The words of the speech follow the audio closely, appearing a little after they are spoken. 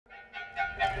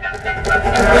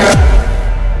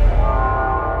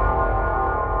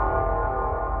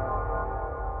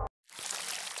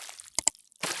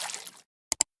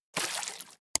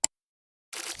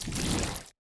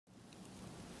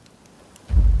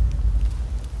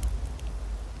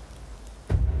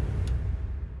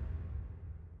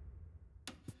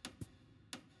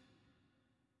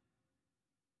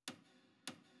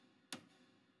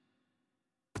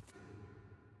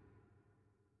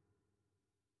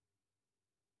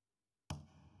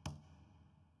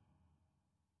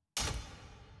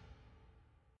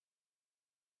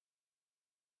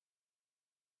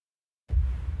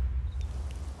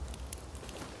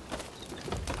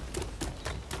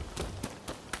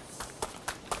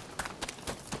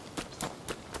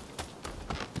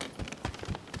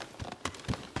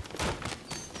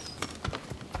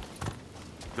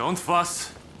Don't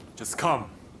fuss. Just come.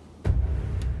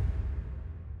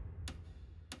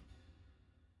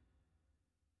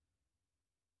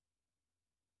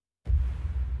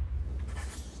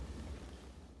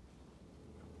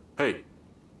 Hey,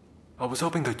 I was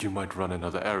hoping that you might run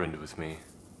another errand with me.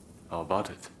 How about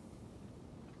it?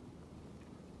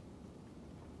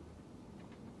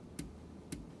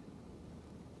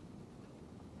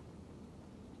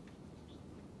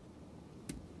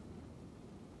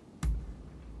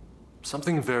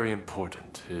 Something very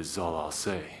important is all I'll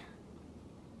say.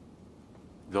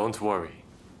 Don't worry.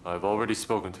 I've already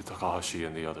spoken to Takahashi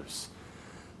and the others.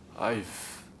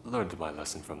 I've learned my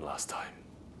lesson from last time.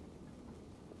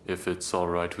 If it's all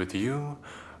right with you,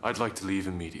 I'd like to leave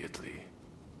immediately.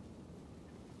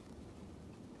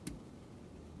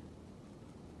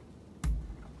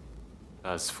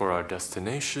 As for our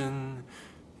destination,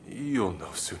 you'll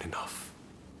know soon enough.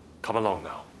 Come along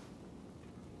now.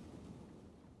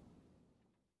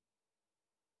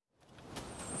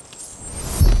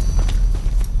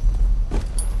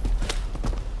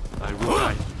 I will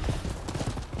guide you.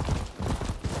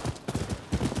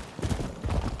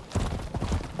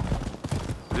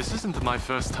 This isn't my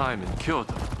first time in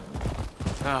Kyoto.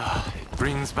 It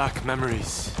brings back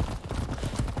memories.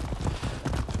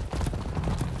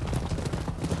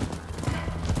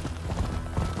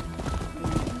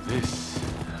 This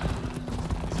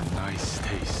is a nice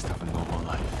taste of a normal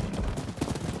life.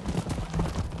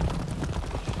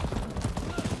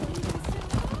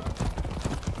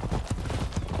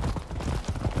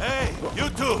 Hey, you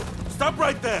two! Stop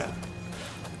right there!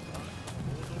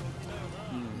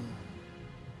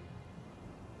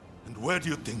 And where do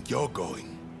you think you're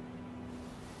going?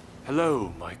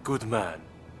 Hello, my good man.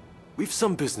 We've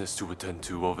some business to attend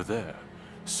to over there.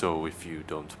 So if you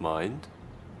don't mind...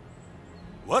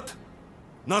 What?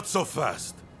 Not so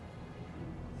fast.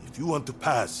 If you want to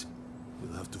pass,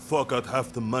 you'll have to fork out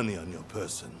half the money on your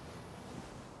person.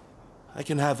 I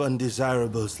can have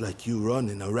undesirables like you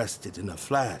Ronin arrested in a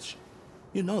flash.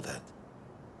 You know that.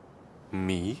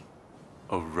 Me?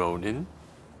 A Ronin?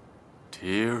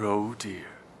 Dear, oh dear.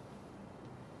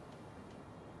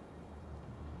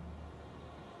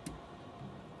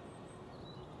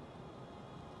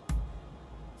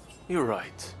 You're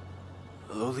right.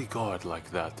 A lowly guard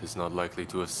like that is not likely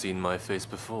to have seen my face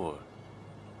before.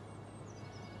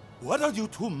 What are you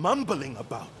two mumbling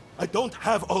about? I don't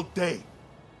have all day.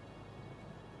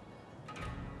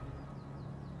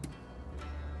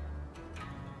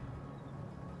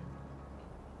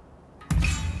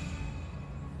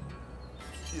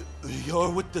 You're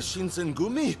with the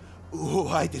Shinsengumi?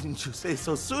 Why didn't you say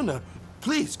so sooner?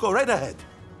 Please, go right ahead.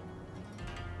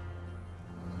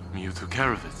 You took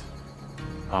care of it.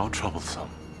 How troublesome.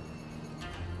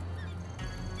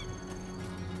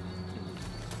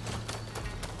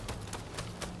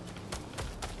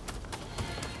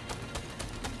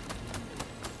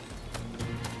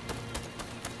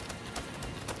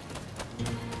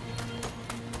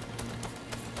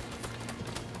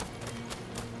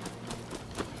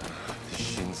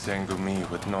 Shinsengumi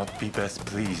would not be best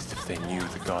pleased if they knew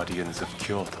the Guardians of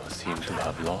Kyoto seemed to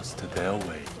have lost their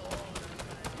way.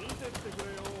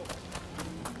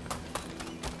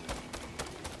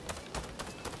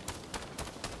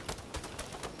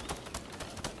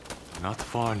 Not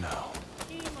far now.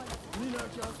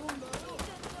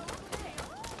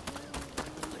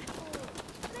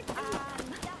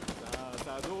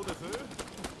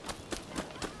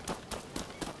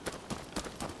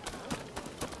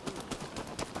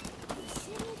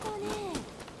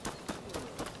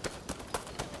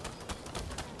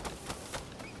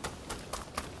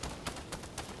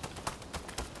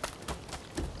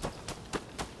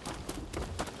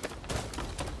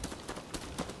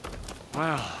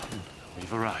 Well,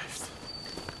 we've arrived.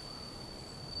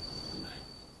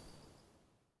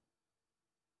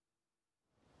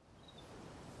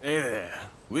 Hey there.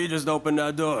 We just opened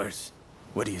our doors.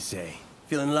 What do you say?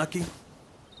 Feeling lucky?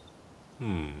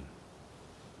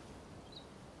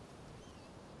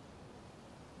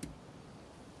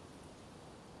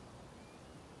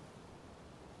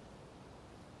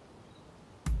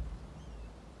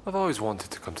 I've always wanted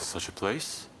to come to such a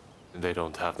place. They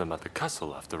don't have them at the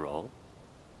castle, after all.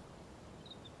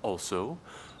 Also,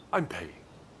 I'm paying,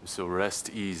 so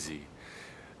rest easy.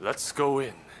 Let's go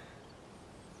in.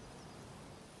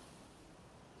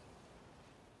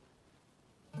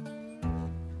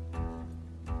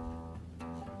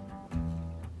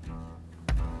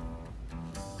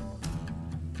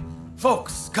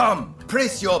 Folks, come,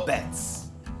 place your bets.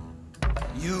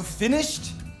 You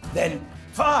finished? Then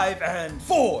 5 and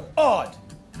 4 odd.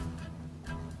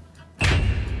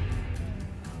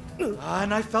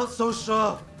 And I felt so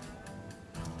sure.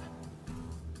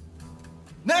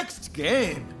 Next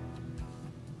game.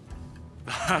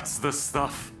 That's the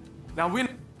stuff. Now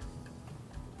win.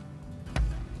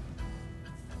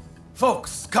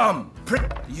 Folks, come.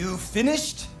 You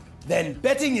finished? Then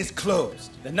betting is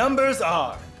closed. The numbers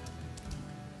are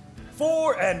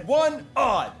 4 and 1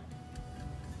 odd.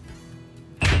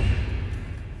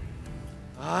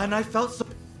 And I felt so...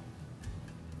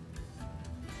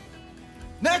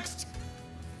 Next!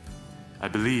 I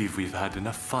believe we've had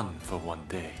enough fun for one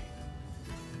day.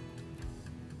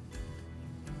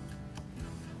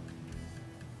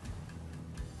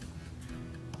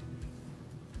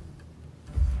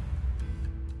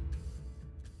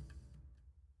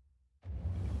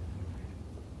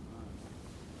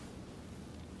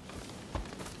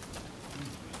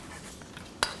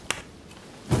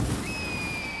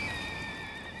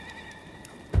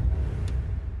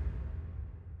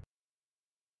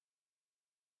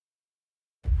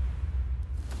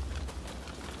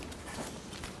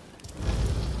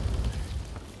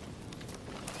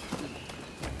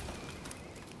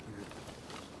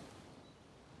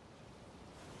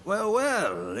 Well,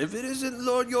 well, if it isn't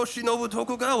Lord Yoshinobu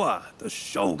Tokugawa, the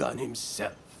Shogun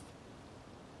himself.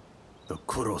 The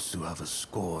Kurosu have a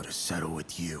score to settle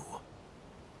with you.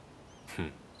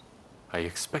 I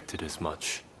expected as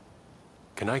much.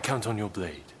 Can I count on your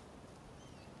blade?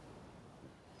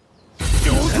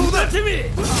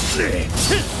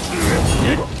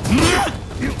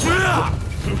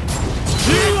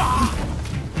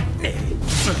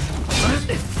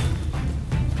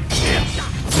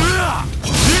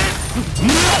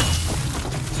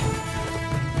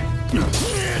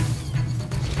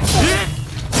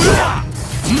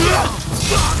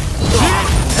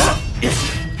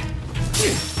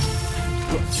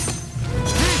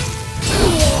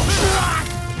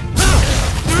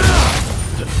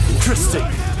 Interesting.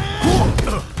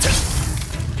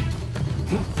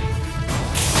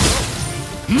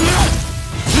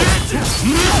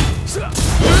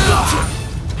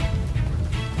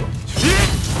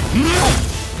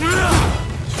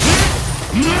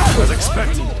 Was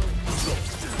expecting.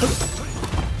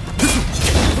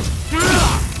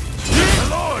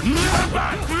 Lord,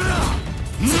 back.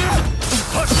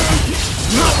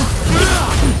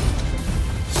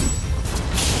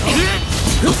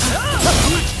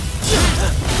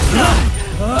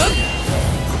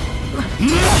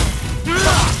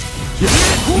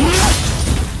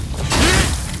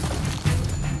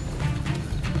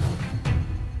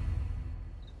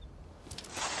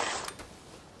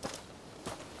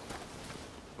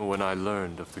 When I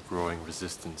learned of the growing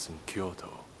resistance in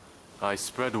Kyoto, I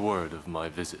spread word of my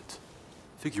visit,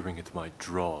 figuring it might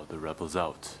draw the rebels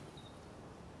out.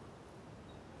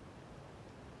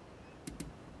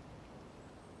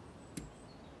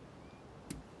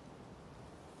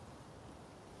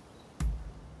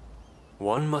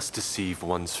 One must deceive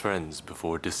one's friends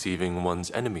before deceiving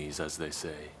one's enemies, as they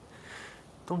say.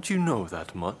 Don't you know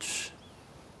that much?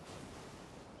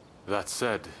 That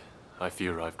said, I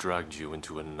fear I've dragged you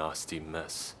into a nasty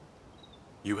mess.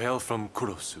 You hail from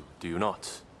Kurosu, do you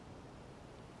not?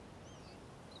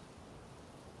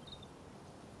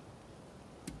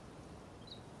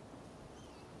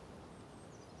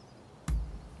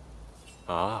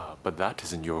 Ah, but that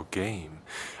isn't your game.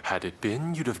 Had it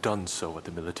been, you'd have done so at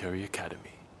the military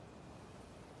academy.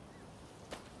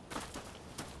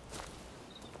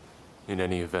 In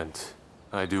any event,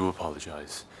 I do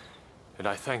apologize, and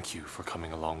I thank you for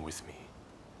coming along with me.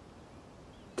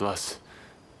 Plus,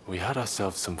 we had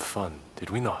ourselves some fun, did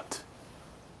we not?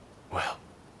 Well,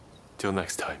 till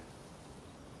next time.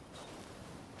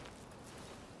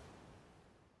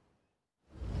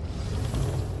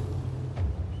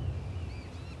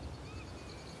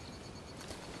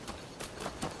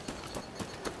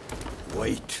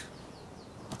 Wait.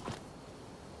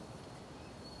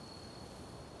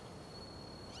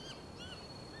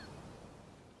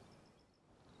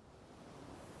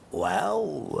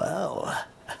 Well,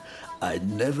 I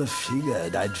never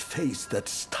figured I'd face that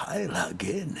style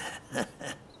again.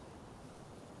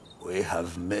 We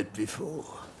have met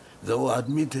before, though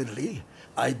admittedly,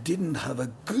 I didn't have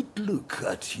a good look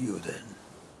at you then.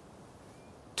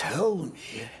 Tell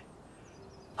me,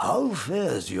 how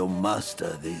fares your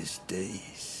master these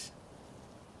days?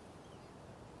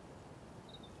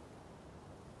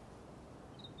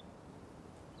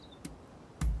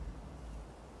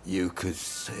 You could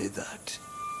say that.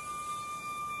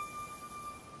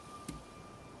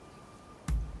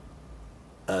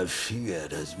 I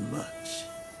figured as much.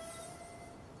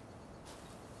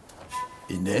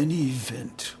 In any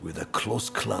event with a close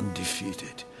clan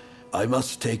defeated, I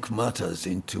must take matters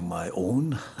into my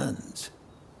own hands.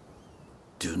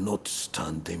 Do not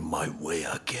stand in my way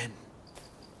again.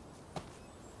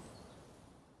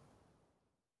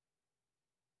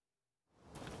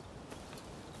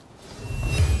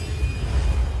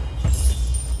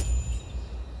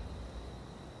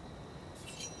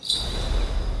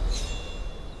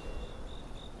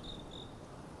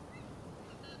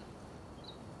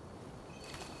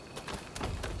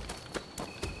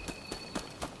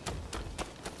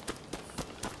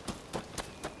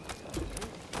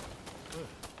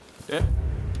 Yeah?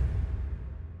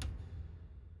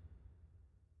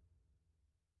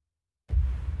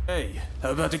 Hey,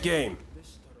 how about a game?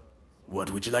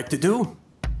 What would you like to do?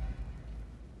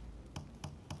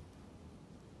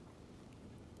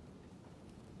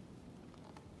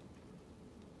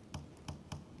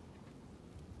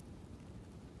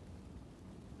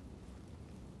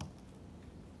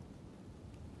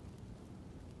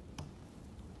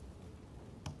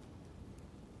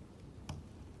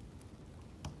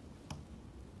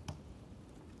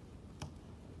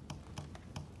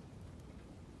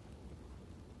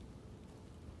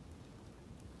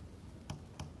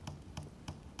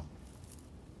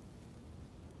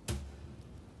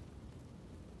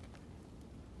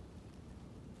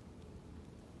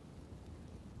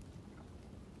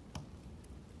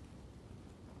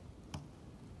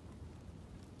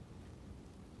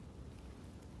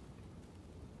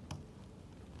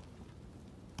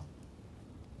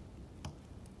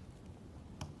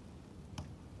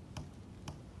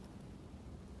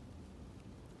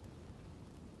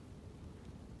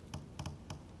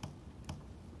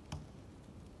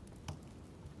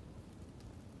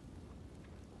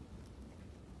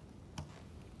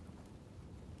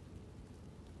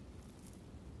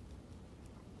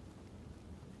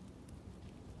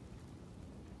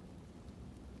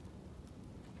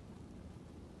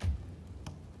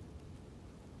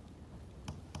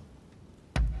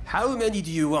 How many do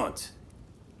you want?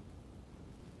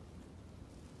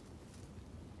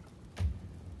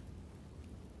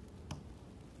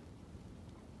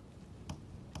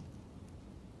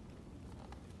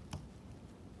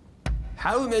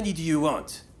 How many do you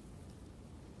want?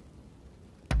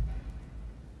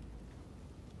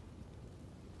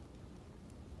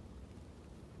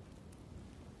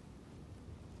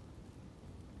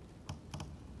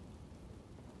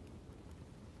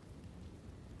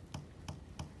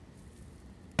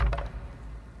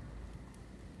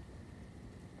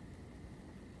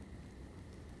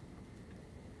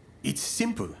 It's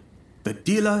simple. The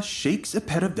dealer shakes a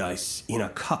pair of dice in a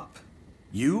cup.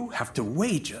 You have to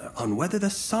wager on whether the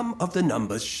sum of the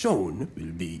numbers shown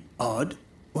will be odd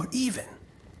or even.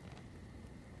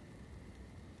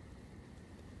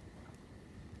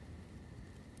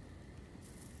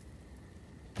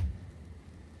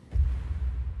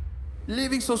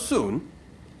 Leaving so soon?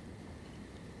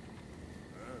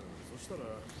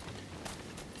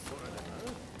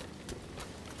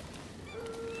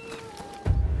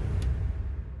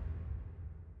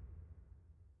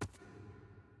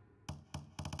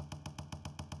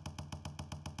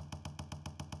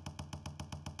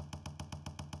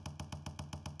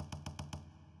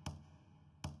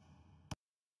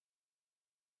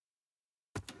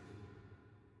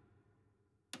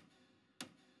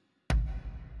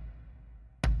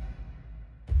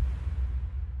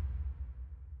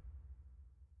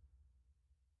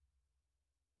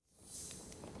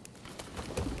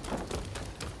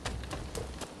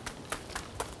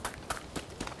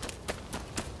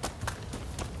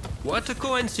 What a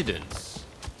coincidence.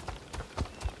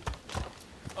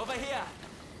 Over here!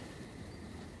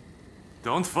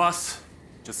 Don't fuss.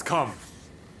 Just come.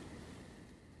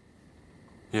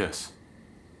 Yes.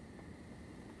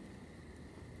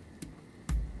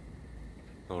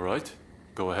 All right.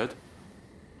 Go ahead.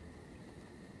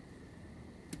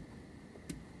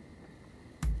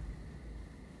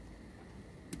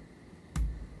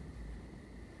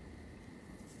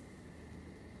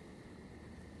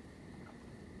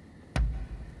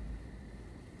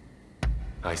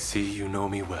 I see you know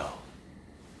me well.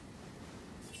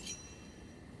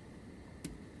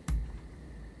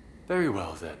 Very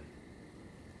well, then.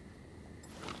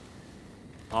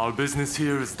 Our business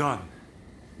here is done.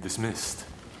 Dismissed.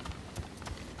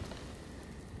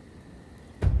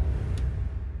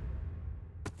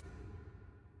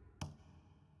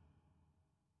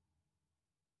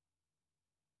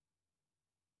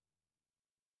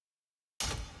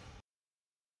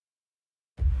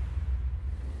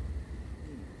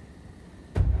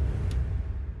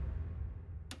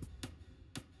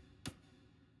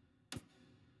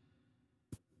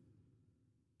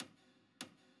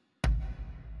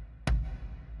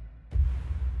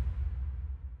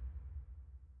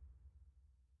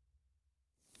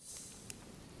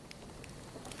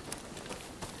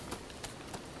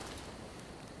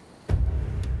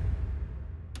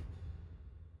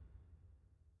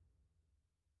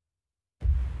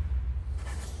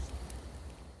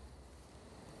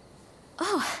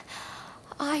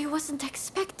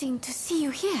 expecting to see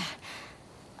you here.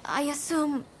 I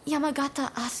assume Yamagata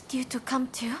asked you to come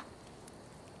too?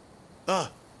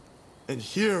 Ah, and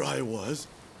here I was,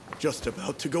 just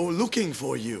about to go looking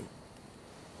for you.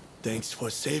 Thanks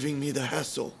for saving me the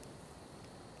hassle.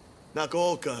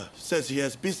 Nagaoka says he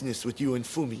has business with you and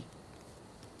Fumi.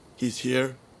 He's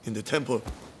here, in the temple.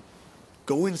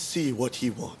 Go and see what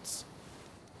he wants.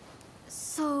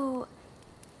 So,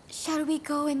 shall we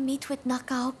go and meet with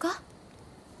Nagaoka?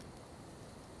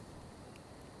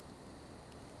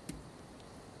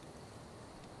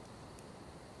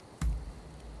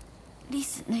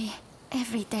 Recently,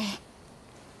 every day,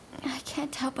 I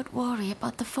can't help but worry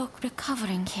about the folk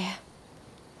recovering here.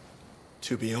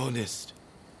 To be honest,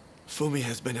 Fumi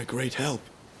has been a great help,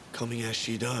 coming as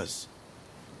she does.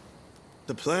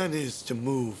 The plan is to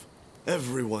move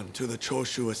everyone to the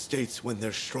Choshu estates when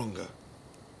they're stronger.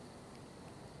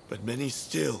 But many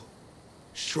still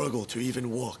struggle to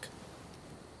even walk.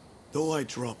 Though I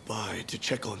drop by to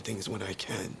check on things when I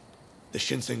can, the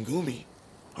Shinsengumi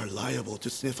are liable to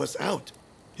sniff us out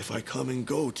if I come and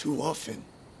go too often.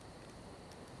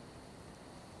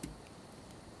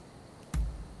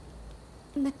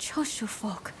 The Choshu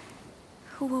folk,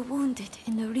 who were wounded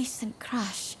in the recent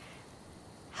crash,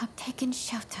 have taken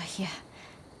shelter here.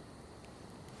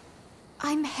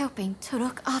 I'm helping to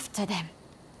look after them.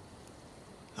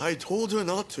 I told her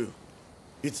not to.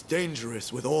 It's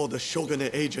dangerous with all the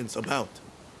Shogunate agents about.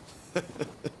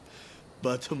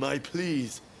 But my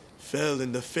pleas fell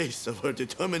in the face of her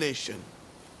determination.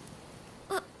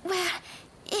 Well,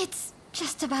 it's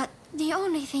just about the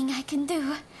only thing I can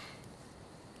do.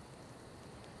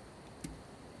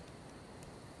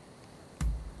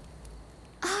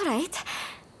 All right,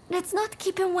 let's not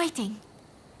keep him waiting.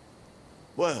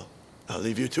 Well, I'll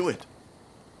leave you to it.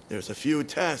 There's a few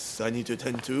tasks I need to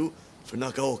tend to for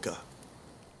Nagaoka.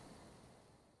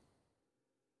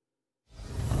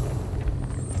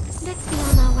 Let's be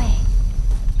on our way.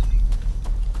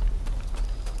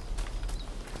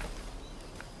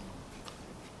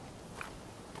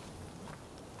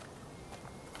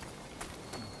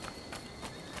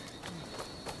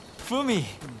 Fumi!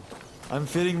 I'm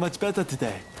feeling much better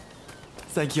today.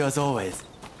 Thank you as always.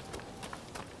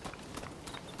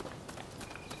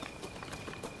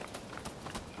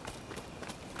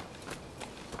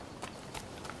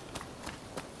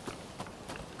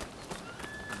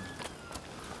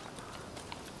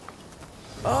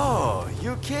 Oh,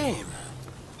 you came.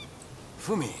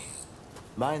 Fumi,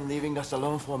 mind leaving us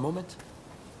alone for a moment?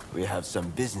 We have some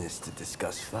business to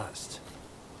discuss first.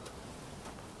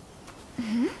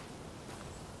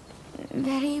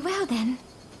 Very well then.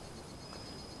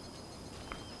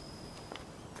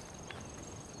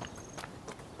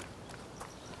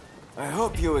 I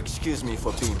hope you excuse me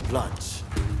for being blunt,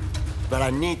 but I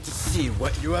need to see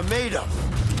what you are made of.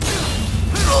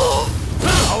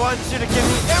 I want you to give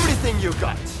me everything you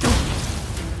got.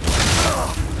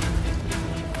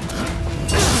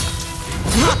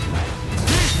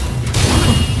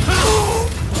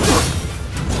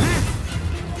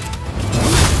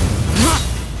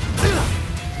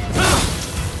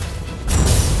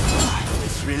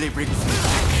 This really brings me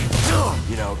back.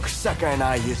 You know, Kusaka and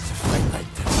I used to fight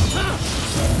like this.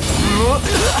 You're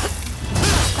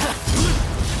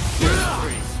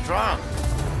pretty strong.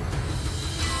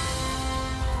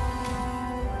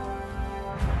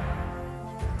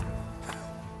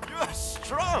 You're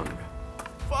strong.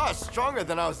 Far stronger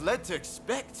than I was led to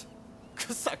expect.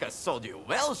 Kusaka sold you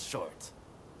well short.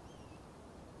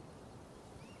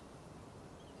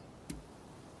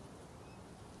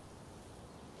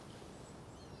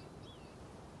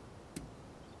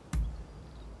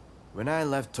 When I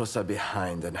left Tosa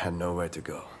behind and had nowhere to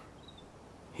go,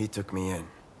 he took me in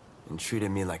and treated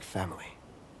me like family.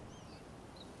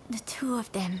 The two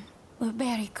of them were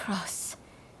very close.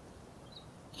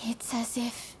 It's as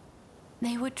if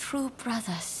they were true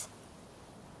brothers.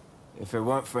 If it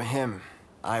weren't for him,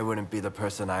 I wouldn't be the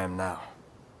person I am now.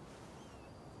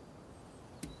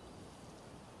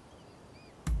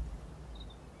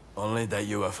 Only that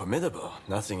you are formidable,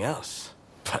 nothing else.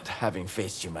 But having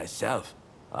faced you myself,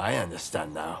 I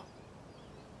understand now.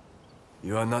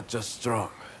 You are not just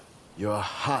strong. Your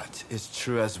heart is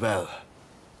true as well.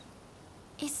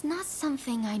 It's not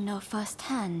something I know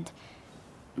firsthand,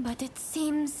 but it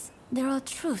seems there are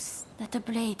truths that the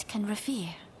blade can reveal.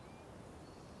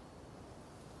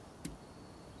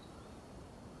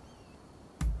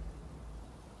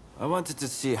 I wanted to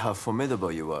see how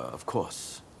formidable you were, of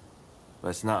course. But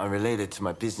it's not unrelated to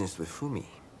my business with Fumi.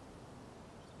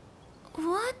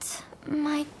 What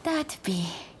might that be?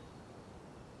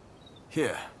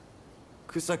 Here.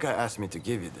 Kusaka asked me to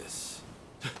give you this.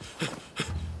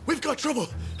 We've got trouble!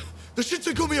 The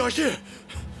Shinsengumi are here!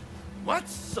 What?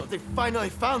 So they finally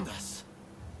found us.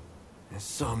 And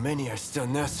so many are still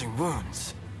nursing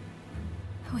wounds.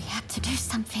 We have to do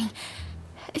something.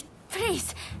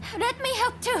 Please, let me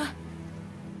help too.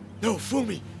 No,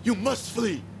 Fumi, you must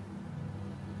flee!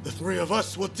 The three of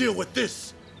us will deal with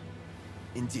this!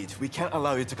 Indeed, we can't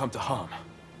allow you to come to harm.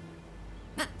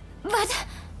 But...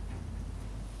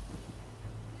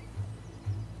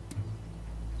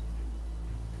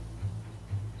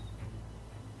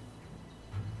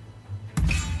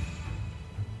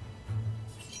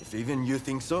 If even you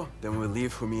think so, then we'll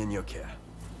leave Fumi in your care.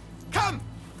 Come!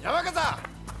 Yamakaza!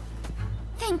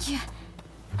 Thank you.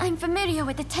 I'm familiar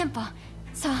with the temple,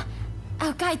 so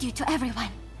I'll guide you to everyone.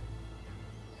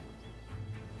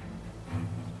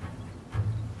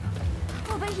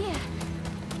 Over here.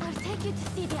 I'll take you to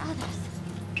see the others.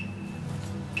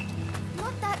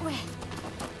 Not that way.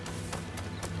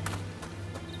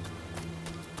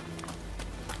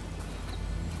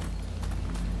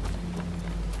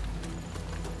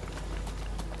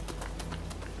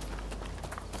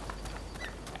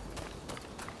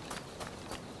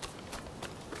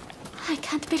 I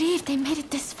can't believe they made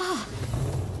it this far.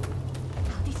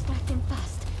 I'll distract them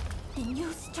first, then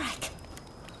you strike.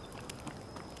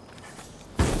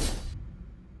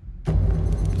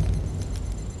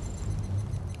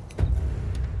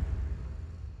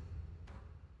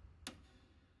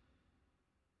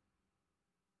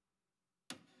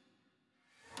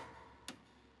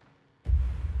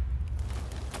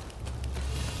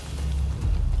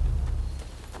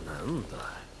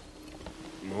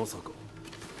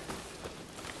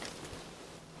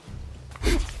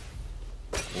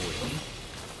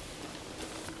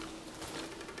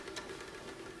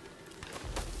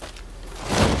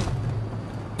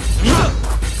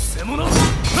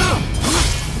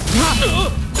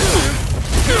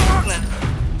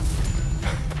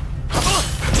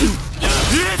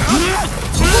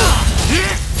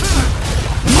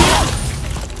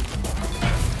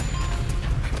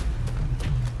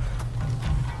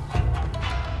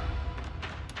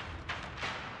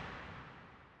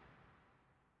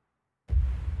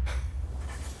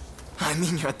 I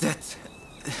mean your debt.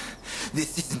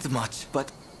 This isn't much,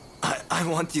 but I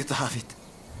want you to have it.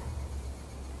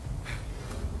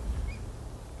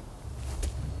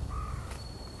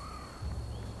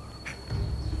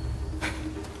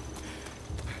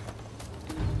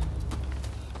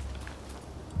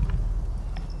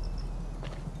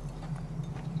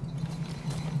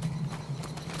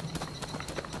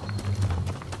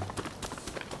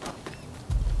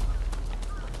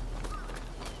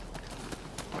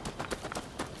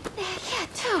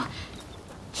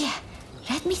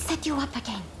 Let me set you up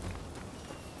again.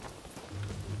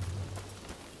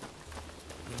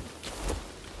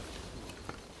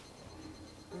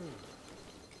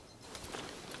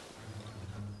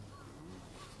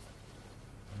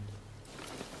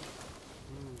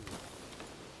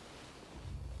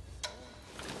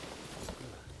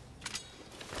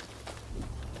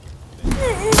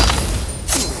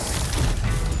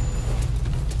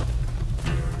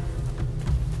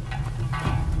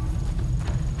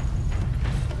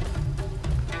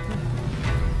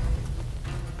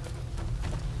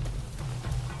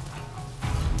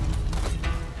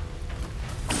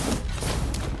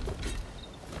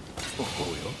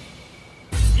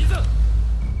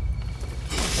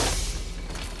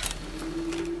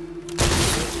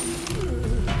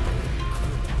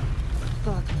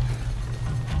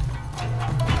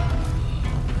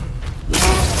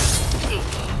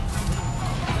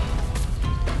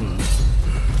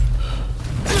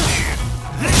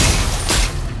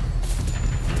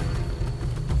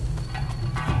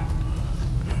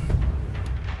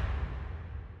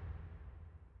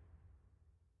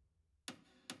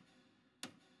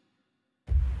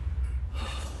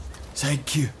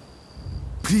 Thank you.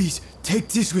 Please, take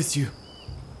this with you.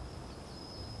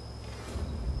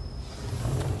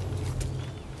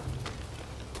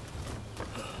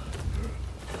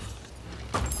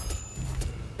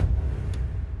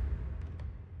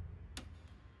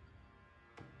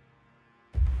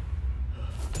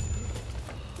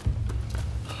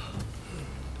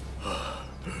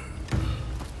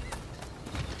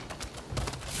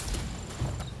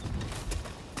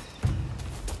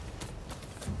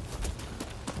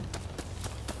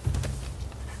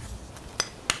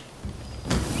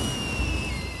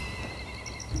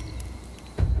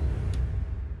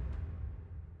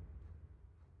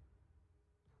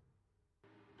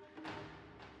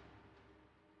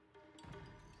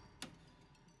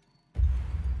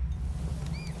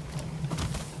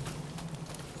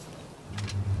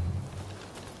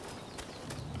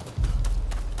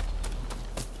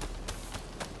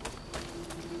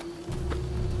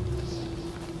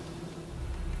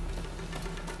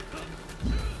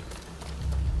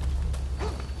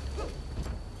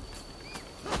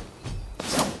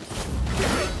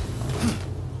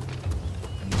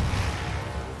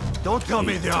 Don't tell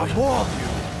me there are more of you!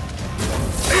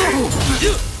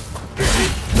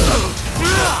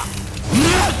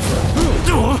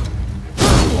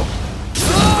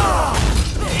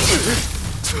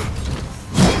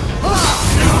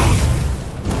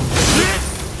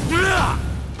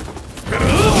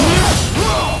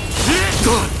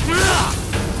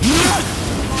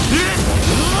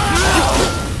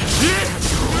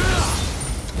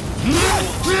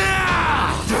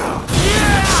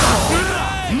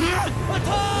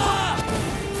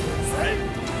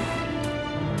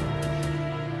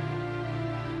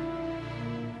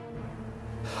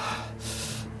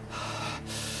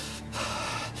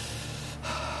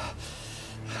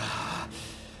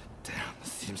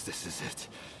 This is it.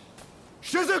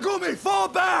 Shizagumi, fall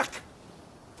back!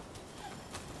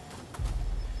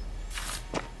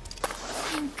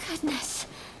 Thank goodness.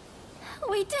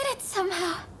 We did it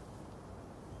somehow.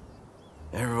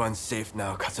 Everyone's safe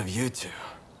now because of you two.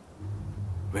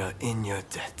 We're in your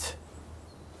debt.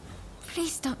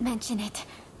 Please don't mention it.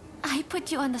 I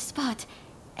put you on the spot,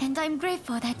 and I'm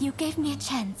grateful that you gave me a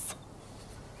chance.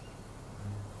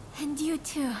 And you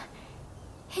too.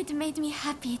 It made me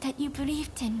happy that you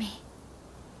believed in me.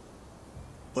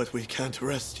 But we can't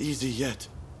rest easy yet.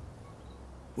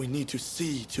 We need to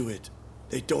see to it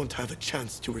they don't have a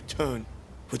chance to return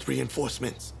with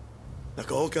reinforcements.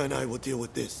 Nakaoka and I will deal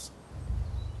with this.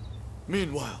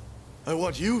 Meanwhile, I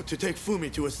want you to take Fumi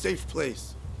to a safe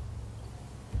place.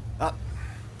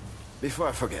 Before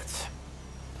I forget,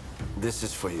 this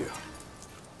is for you.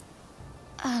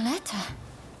 A letter?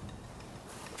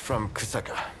 From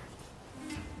Kusaka.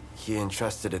 He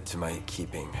entrusted it to my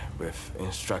keeping, with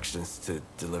instructions to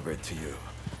deliver it to you,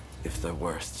 if the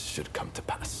worst should come to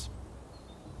pass.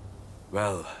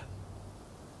 Well,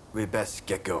 we best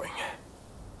get going.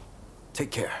 Take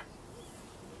care.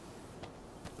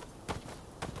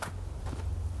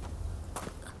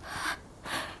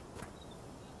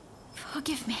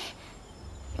 Forgive me.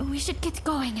 We should get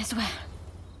going as well.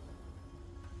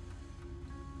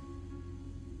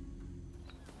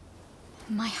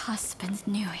 My husband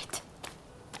knew it.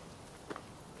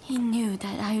 He knew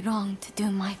that I longed to do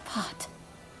my part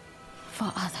for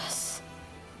others.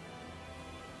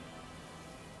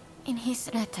 In his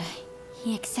letter,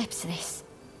 he accepts this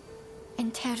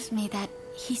and tells me that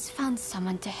he's found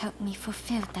someone to help me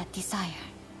fulfill that desire.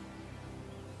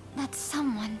 That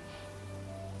someone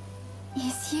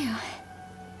is you.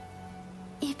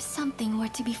 If something were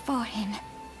to befall him,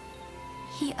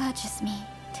 he urges me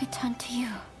to turn to you.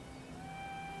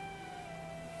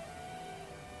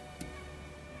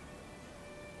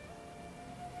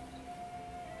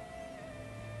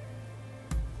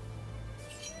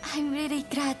 I'm really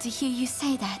glad to hear you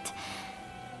say that.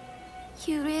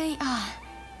 You really are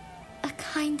a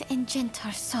kind and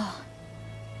gentle soul.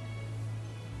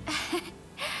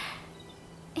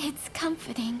 It's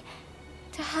comforting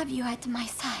to have you at my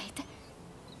side.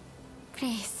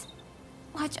 Please,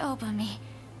 watch over me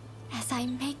as I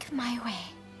make my way.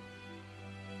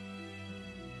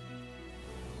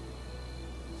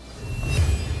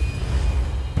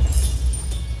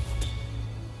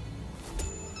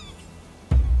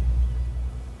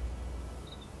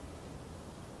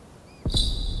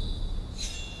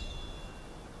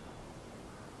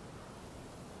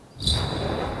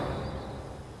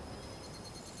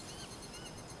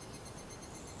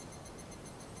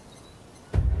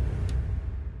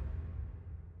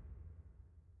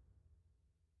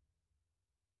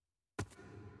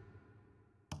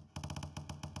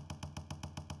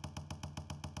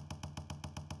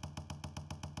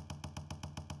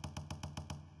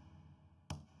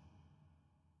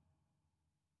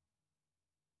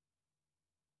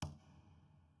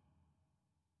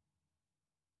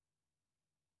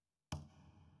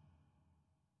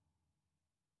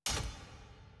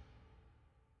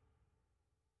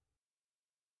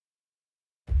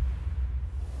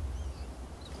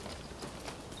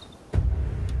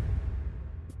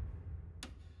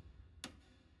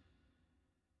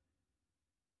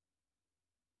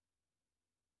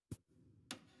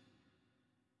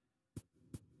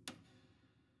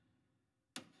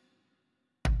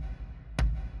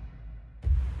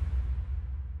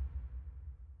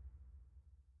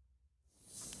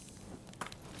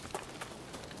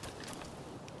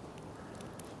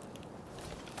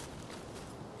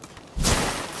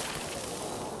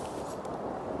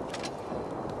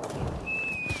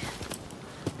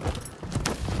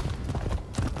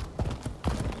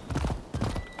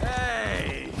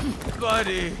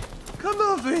 Buddy, come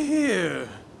over here,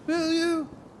 will you?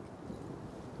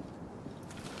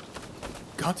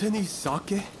 Got any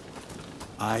sake?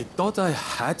 I thought I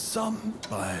had some,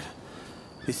 but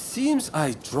It seems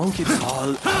I drunk it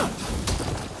all.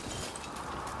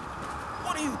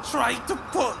 What are you trying to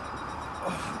pull?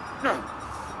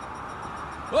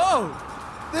 Oh!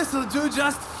 This'll do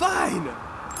just fine!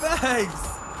 Thanks!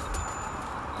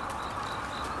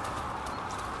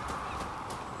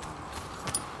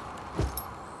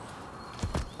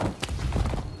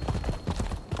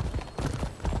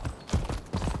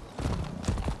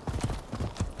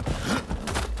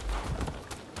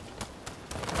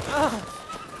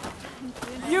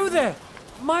 You there!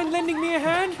 Mind lending me a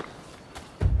hand?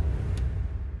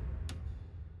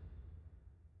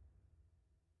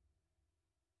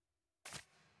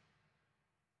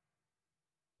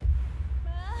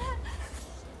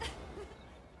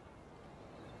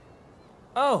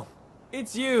 Oh,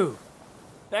 it's you.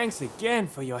 Thanks again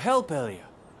for your help earlier.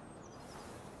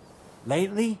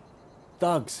 Lately,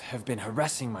 thugs have been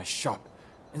harassing my shop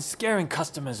and scaring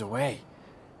customers away.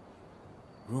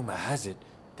 Rumor has it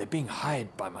they're being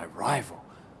hired by my rival,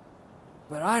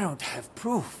 but I don't have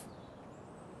proof.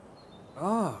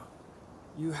 Oh,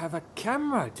 you have a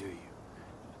camera, do you?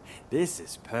 This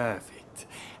is perfect.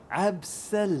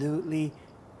 Absolutely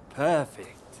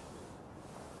perfect.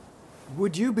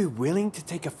 Would you be willing to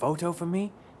take a photo for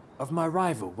me of my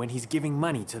rival when he's giving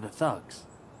money to the thugs?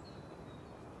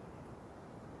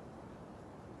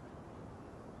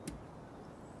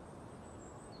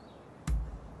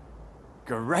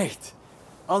 Great!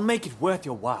 I'll make it worth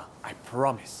your while, I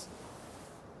promise.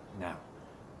 Now,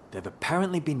 they've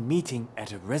apparently been meeting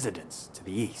at a residence to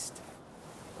the east.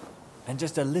 And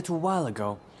just a little while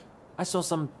ago, I saw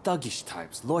some thuggish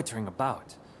types loitering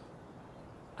about.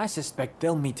 I suspect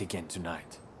they'll meet again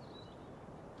tonight.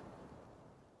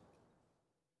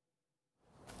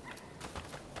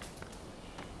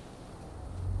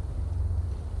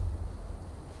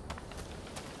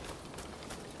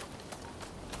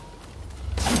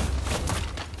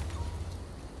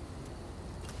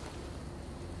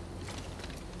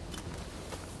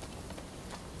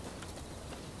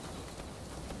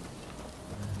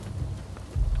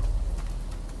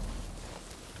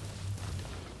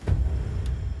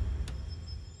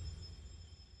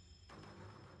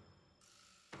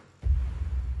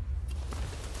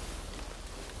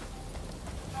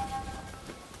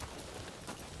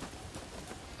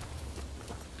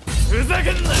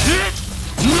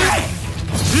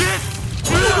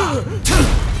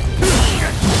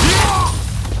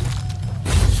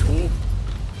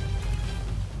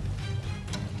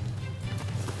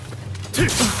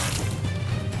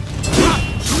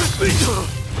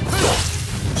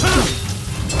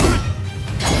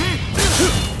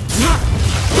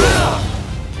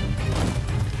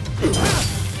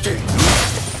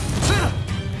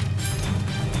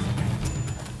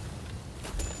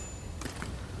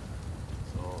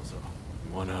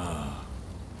 Wanna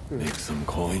make some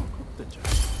coin?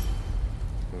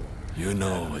 You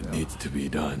know what needs to be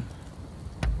done,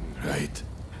 right?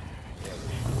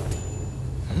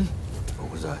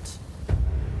 What was that?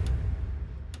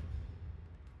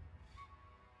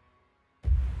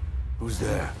 Who's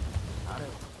there?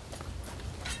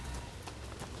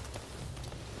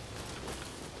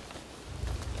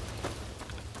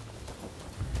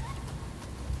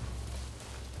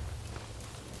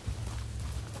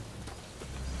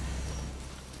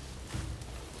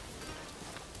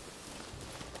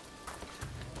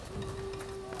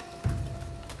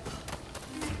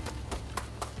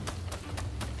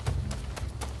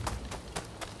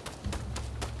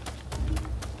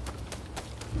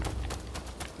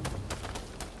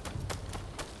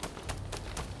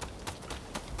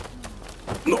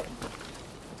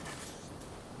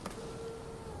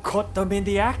 Caught them in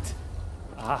the act?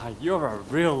 Ah, you're a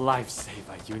real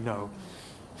lifesaver, you know.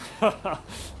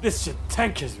 This should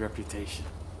tank his reputation.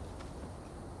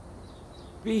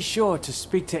 Be sure to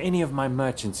speak to any of my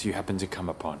merchants you happen to come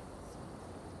upon.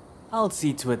 I'll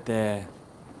see to it they're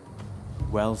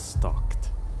well stocked.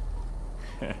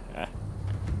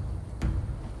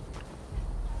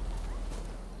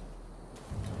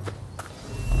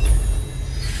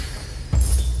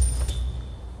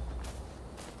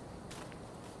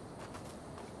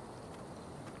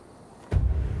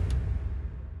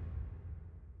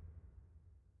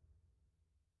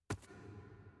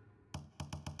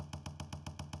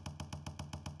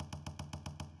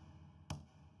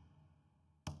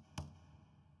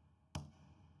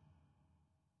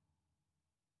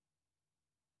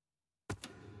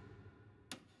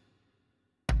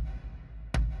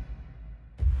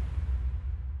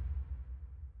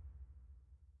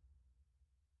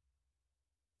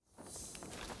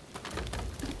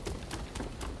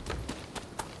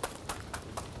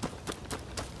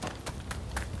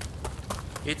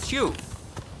 It's you.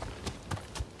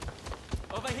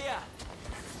 here!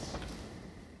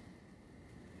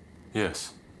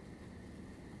 Yes.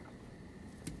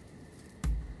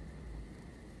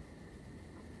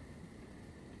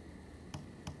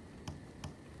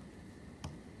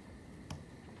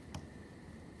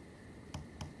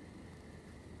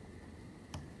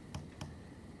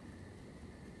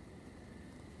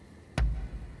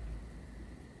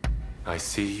 I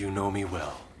see you know me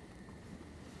well.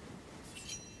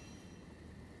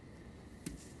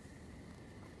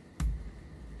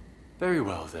 Very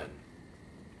well, then.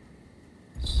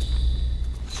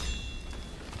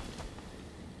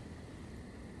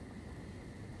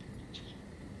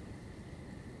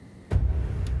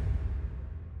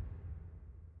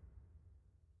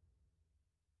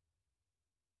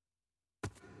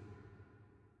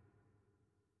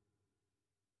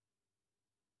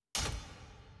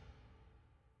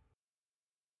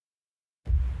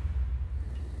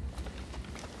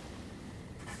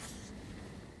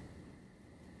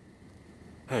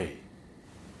 Hey,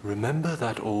 remember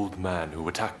that old man who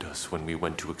attacked us when we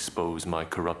went to expose my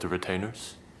corrupted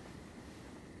retainers?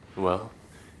 Well,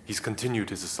 he's continued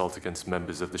his assault against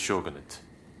members of the Shogunate.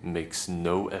 Makes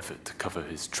no effort to cover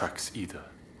his tracks either.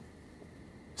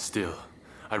 Still,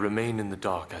 I remain in the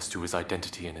dark as to his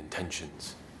identity and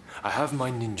intentions. I have my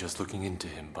ninjas looking into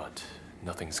him, but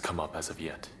nothing's come up as of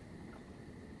yet.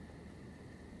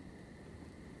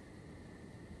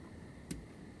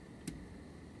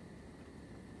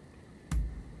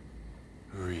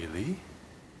 Really?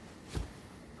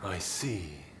 I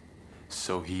see.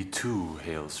 So he too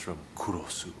hails from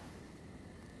Kurosu.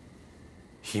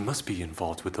 He must be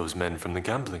involved with those men from the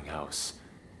gambling house.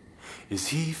 Is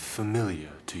he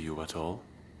familiar to you at all?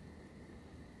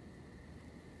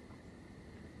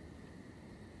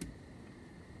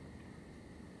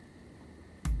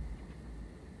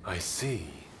 I see.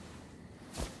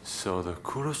 So the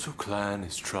Kurosu clan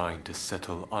is trying to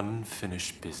settle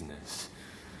unfinished business.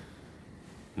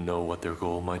 Know what their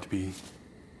goal might be?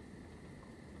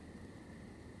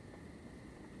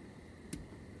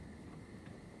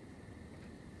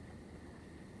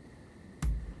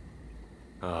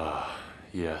 Ah,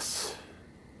 yes.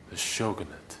 The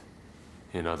Shogunate.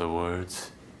 In other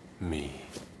words, me.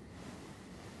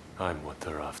 I'm what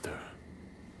they're after.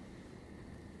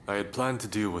 I had planned to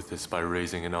deal with this by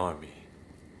raising an army.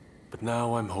 But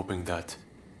now I'm hoping that,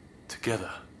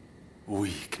 together,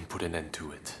 we can put an end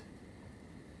to it.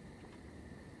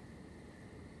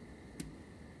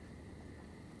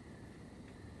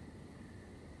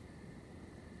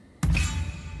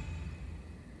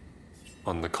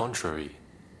 On the contrary,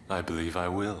 I believe I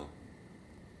will.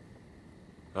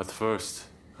 At first,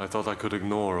 I thought I could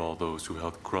ignore all those who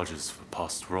held grudges for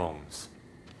past wrongs,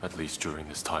 at least during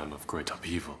this time of great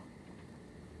upheaval.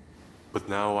 But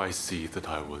now I see that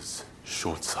I was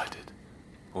short-sighted,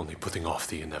 only putting off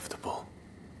the inevitable.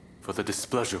 For the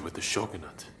displeasure with the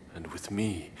Shogunate, and with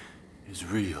me, is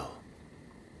real.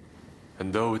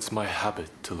 And though it's my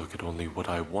habit to look at only what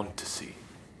I want to see,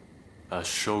 as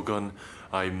Shogun,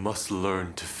 I must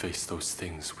learn to face those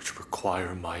things which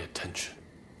require my attention.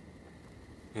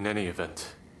 In any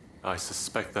event, I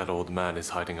suspect that old man is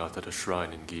hiding out at a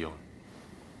shrine in Gion.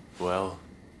 Well,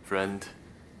 friend,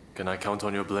 can I count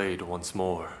on your blade once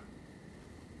more?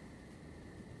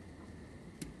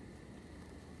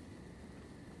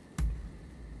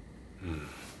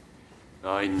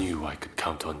 I knew I could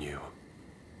count on you.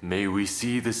 May we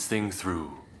see this thing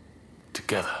through,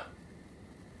 together.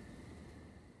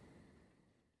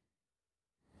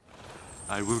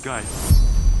 I will guide.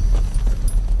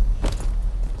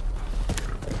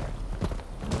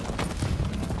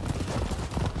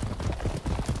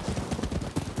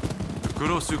 The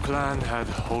Kurosu clan had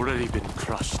already been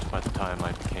crushed by the time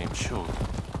I became shogun.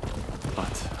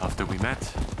 But after we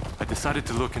met, I decided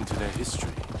to look into their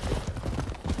history.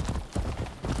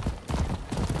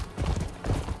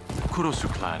 The Kurosu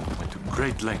clan went to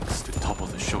great lengths to topple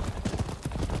the shogunate.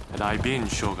 Had I been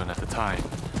shogun at the time,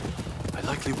 I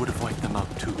likely would have wiped them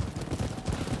out too.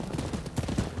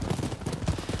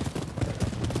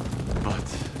 But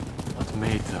what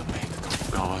made them hate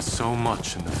Tokugawa so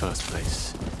much in the first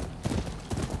place?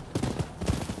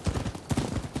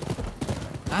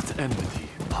 That enmity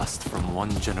passed from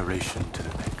one generation to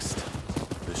the next,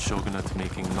 the shogunate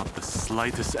making not the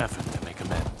slightest effort to make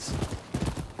amends.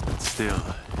 But still,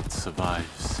 it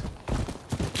survives.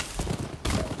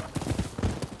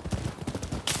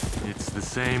 It's the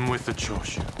same with the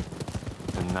Choshu.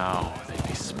 And now they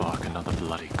may spark another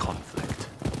bloody conflict.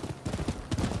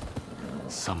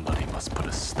 Somebody must put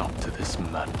a stop to this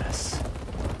madness.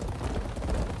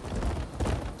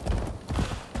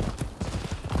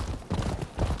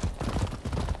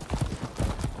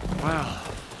 Well,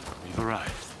 we've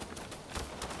arrived.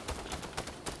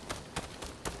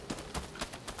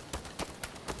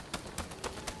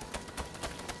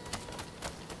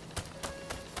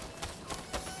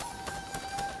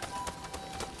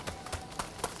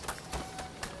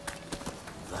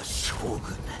 The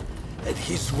Shogun and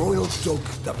his royal dog,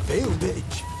 the Veiled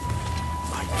Edge.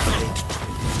 My great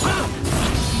twin.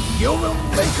 You will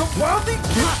make a worthy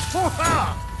gift for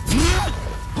her!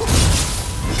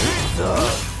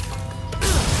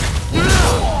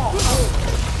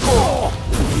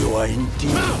 You are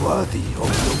indeed worthy of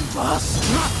your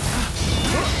master.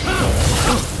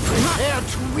 Prepare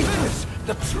to witness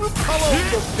the true power of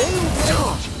the Veiled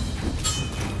Edge.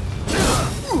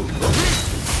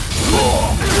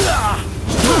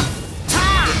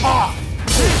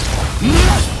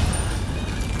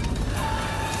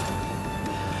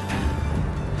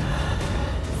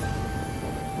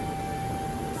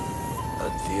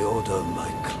 At the order of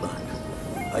my clan,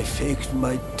 I faked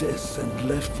my death and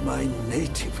left my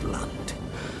native land.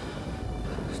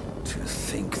 To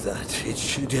think that it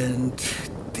should end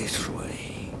this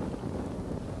way.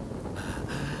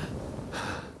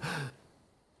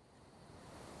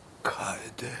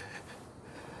 Kaede.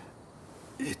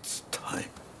 It's time.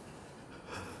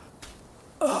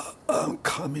 I'm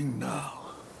coming now.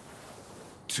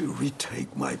 To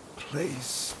retake my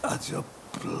place as your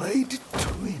blade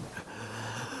twin.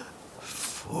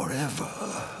 Forever.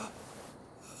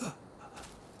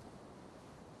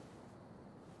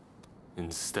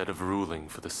 Instead of ruling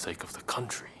for the sake of the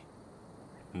country,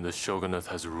 the shogunate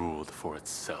has ruled for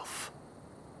itself.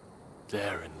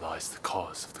 Therein lies the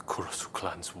cause of the Kurosu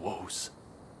clan's woes.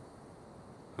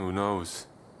 Who knows?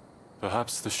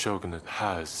 Perhaps the shogunate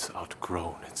has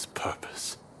outgrown its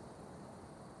purpose.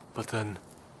 But then,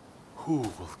 who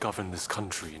will govern this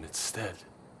country in its stead?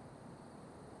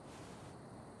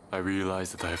 I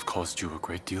realize that I have caused you a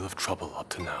great deal of trouble up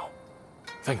to now.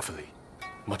 Thankfully,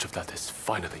 much of that is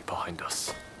finally behind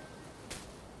us.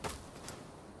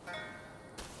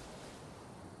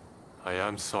 I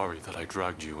am sorry that I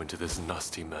dragged you into this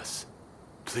nasty mess.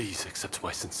 Please accept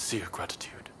my sincere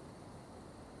gratitude.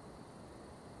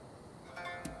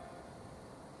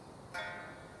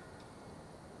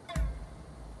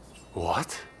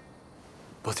 What?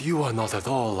 But you are not at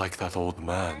all like that old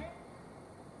man.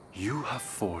 You have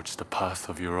forged a path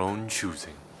of your own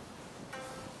choosing.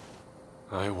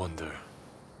 I wonder,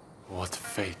 what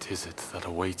fate is it that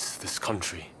awaits this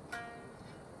country?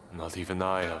 Not even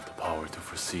I have the power to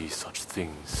foresee such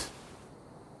things.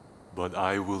 But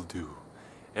I will do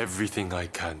everything I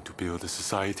can to build a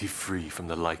society free from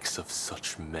the likes of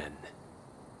such men.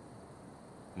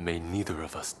 May neither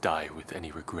of us die with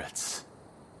any regrets.